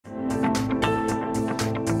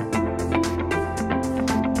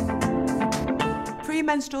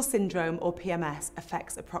Premenstrual syndrome, or PMS,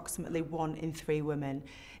 affects approximately 1 in 3 women.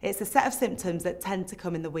 It's a set of symptoms that tend to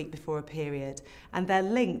come in the week before a period, and they're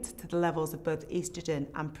linked to the levels of both estrogen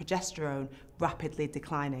and progesterone rapidly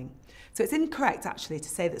declining. So it's incorrect actually to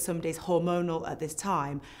say that somebody's hormonal at this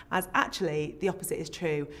time, as actually the opposite is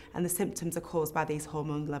true, and the symptoms are caused by these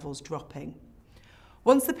hormone levels dropping.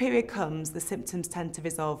 Once the period comes, the symptoms tend to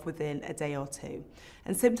resolve within a day or two,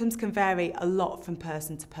 and symptoms can vary a lot from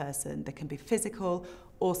person to person. They can be physical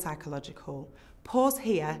or psychological. Pause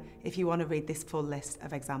here if you want to read this full list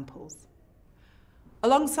of examples.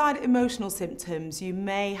 Alongside emotional symptoms, you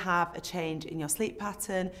may have a change in your sleep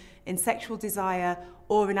pattern, in sexual desire,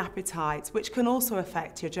 or in appetite, which can also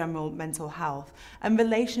affect your general mental health, and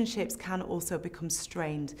relationships can also become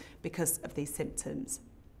strained because of these symptoms.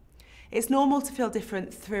 It's normal to feel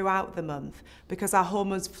different throughout the month because our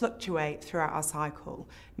hormones fluctuate throughout our cycle,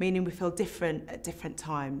 meaning we feel different at different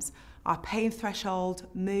times. Our pain threshold,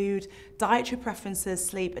 mood, dietary preferences,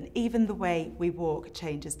 sleep, and even the way we walk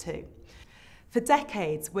changes too. For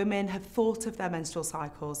decades, women have thought of their menstrual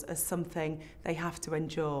cycles as something they have to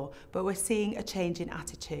endure, but we're seeing a change in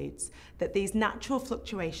attitudes, that these natural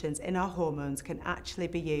fluctuations in our hormones can actually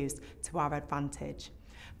be used to our advantage.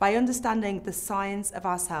 By understanding the science of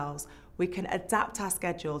ourselves, we can adapt our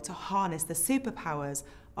schedule to harness the superpowers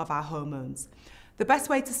of our hormones. The best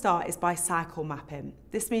way to start is by cycle mapping.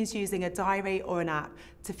 This means using a diary or an app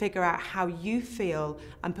to figure out how you feel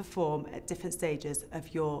and perform at different stages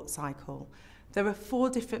of your cycle. There are 4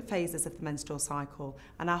 different phases of the menstrual cycle,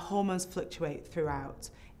 and our hormones fluctuate throughout.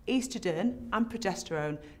 Estrogen and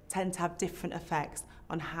progesterone tend to have different effects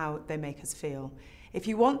on how they make us feel. If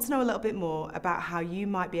you want to know a little bit more about how you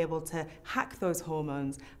might be able to hack those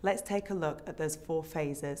hormones, let's take a look at those 4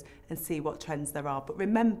 phases and see what trends there are. But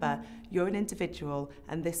remember, you're an individual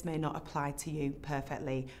and this may not apply to you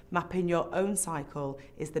perfectly. Mapping your own cycle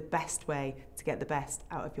is the best way to get the best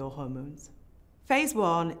out of your hormones. Phase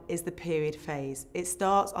 1 is the period phase. It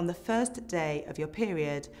starts on the first day of your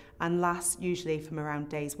period and lasts usually from around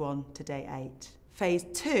days 1 to day 8. Phase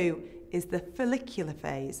 2 is the follicular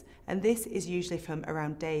phase, and this is usually from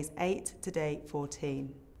around days 8 to day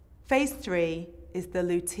 14. Phase 3 is the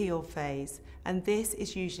luteal phase, and this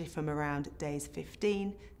is usually from around days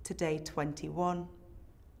 15 to day 21.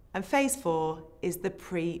 And phase 4 is the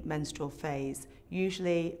premenstrual phase,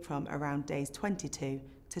 usually from around days 22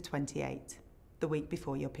 to 28, the week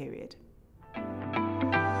before your period.